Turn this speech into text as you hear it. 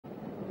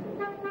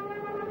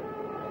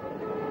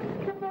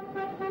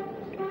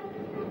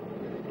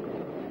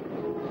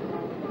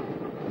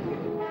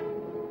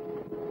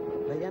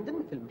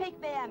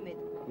Pek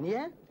beğenmedim.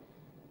 Niye?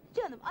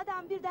 Canım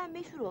adam birden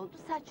meşhur oldu,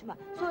 saçma.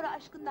 Sonra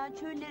aşkından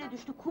çöllere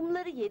düştü,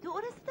 kumları yedi,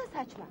 orası da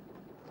saçma.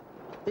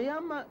 İyi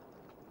ama...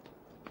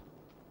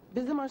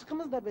 Bizim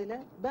aşkımız da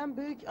böyle. Ben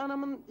büyük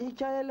anamın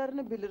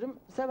hikayelerini bilirim.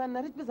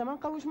 Sevenler hiçbir zaman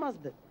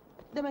kavuşmazdı.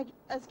 Demek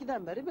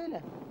eskiden beri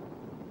böyle.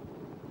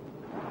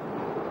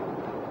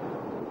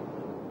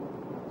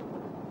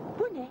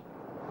 Bu ne?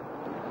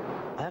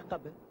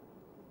 Ayakkabı.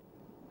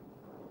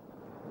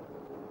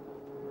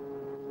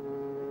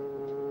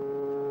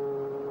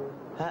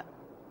 Ha,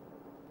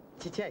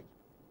 çiçek.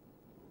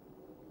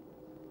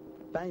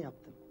 Ben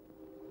yaptım.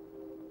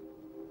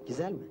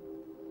 Güzel mi?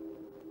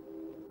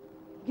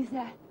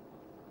 Güzel.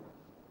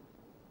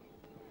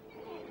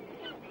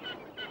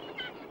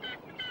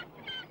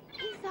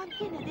 İnsan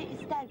gene de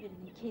ister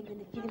birinin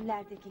kendini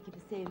filmlerdeki gibi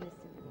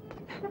sevmesini.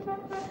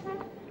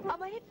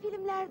 Ama hep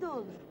filmlerde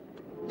olur.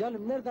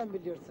 Canım nereden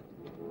biliyorsun?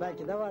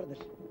 Belki de vardır.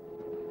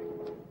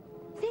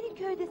 Senin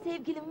köyde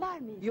sevgilin var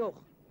mıydı? Yok.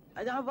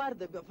 Ha,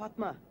 vardı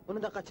Fatma.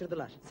 Onu da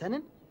kaçırdılar.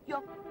 Senin?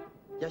 Yok.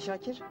 Ya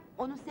Şakir?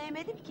 Onu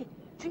sevmedim ki.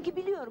 Çünkü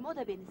biliyorum o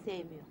da beni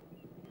sevmiyor.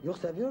 Yok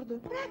seviyordu.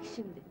 Bırak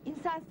şimdi.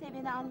 İnsan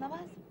seveni anlamaz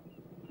mı?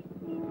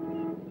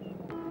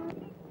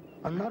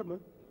 Anlar mı?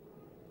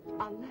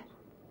 Anlar.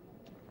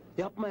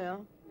 Yapma ya.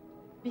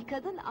 Bir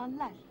kadın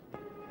anlar.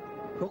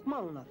 Yok mu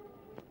anlar?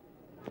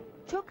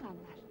 Çok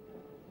anlar.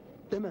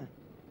 Deme.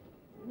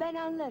 Ben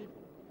anlarım.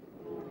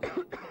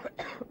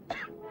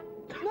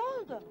 Ne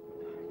oldu?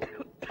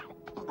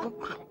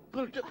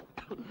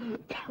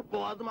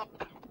 Boğazıma...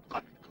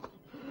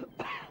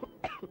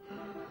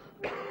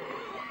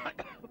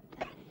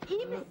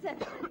 İyi misin?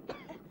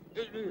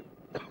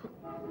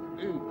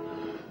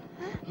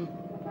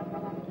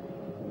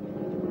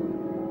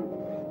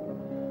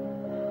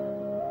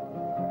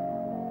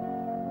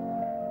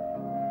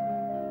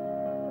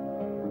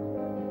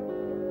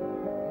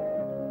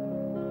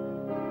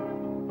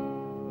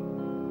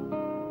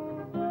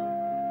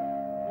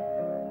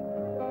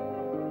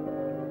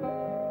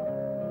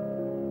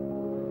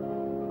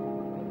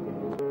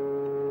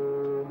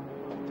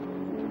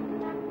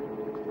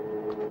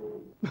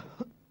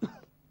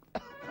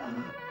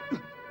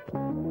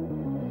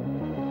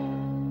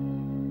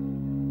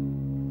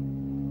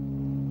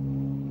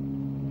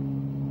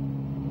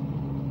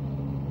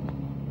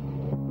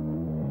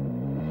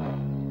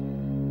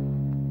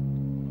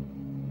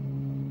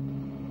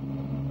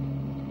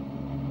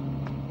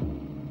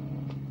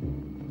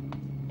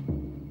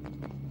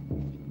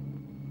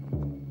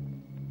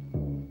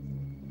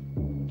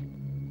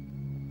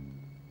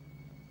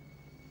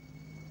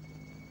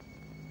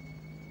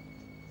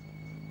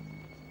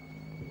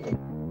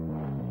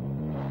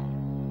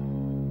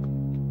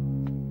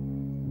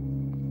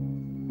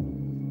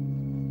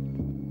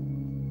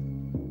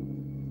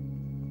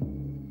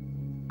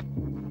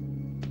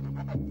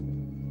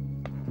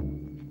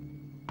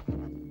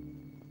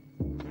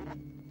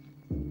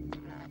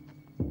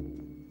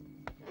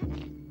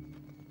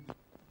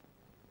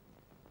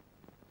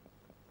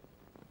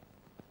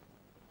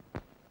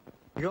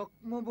 Yok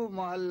mu bu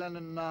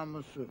mahallenin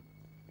namusu?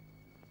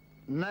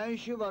 Ne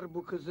işi var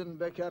bu kızın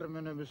bekar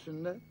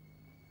minibüsünde?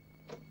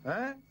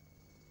 He?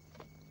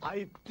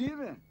 Ayıp değil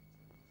mi?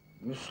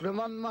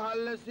 Müslüman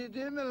mahallesi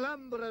değil mi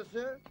lan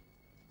burası?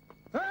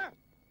 He?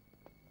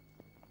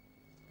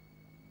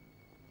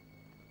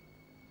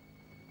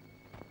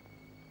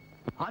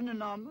 Hani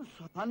namus,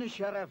 hani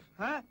şeref,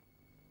 he?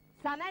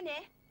 Sana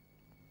ne?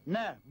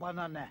 Ne,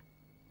 bana ne?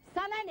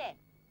 Sana ne?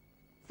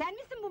 Sen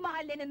misin bu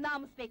mahallenin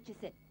namus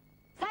bekçisi?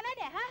 Sana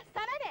ne ha?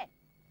 Sana ne?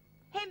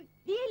 Hem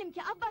diyelim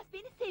ki Abbas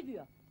beni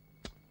seviyor.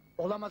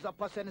 Olamaz,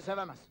 Abbas seni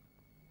sevemez.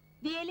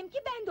 Diyelim ki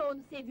ben de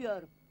onu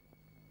seviyorum.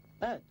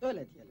 Evet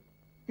öyle diyelim.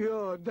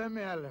 Yo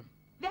demeyelim.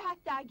 Ve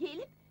hatta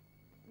gelip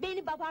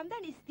beni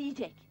babamdan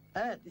isteyecek.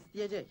 Evet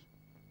isteyecek.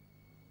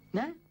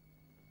 Ne?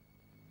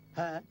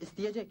 He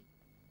isteyecek.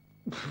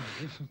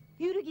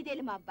 Yürü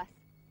gidelim Abbas.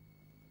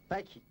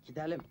 Peki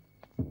gidelim.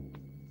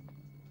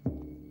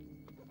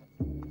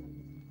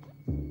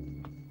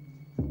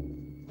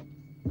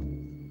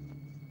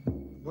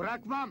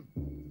 Bırakmam.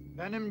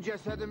 Benim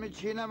cesedimi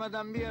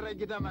çiğnemeden bir yere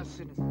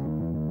gidemezsiniz.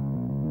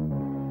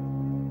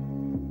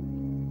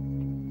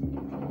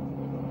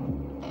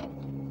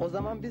 O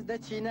zaman biz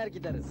de çiğner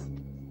gideriz.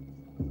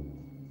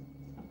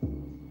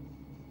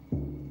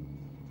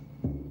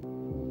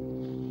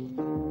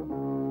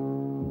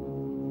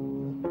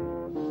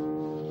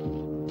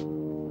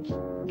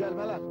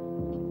 Gelme lan.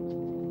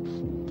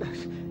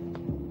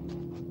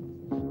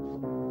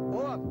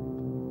 Oğlum.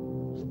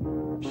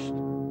 Şşt.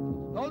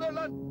 Ne oluyor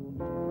lan?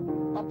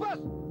 Abbas!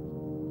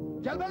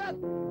 Gelme lan!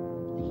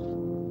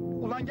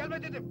 Ulan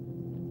gelme dedim!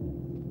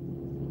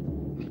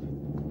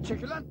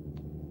 Çekil lan!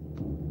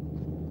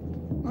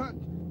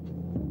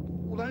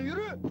 Ulan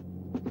yürü!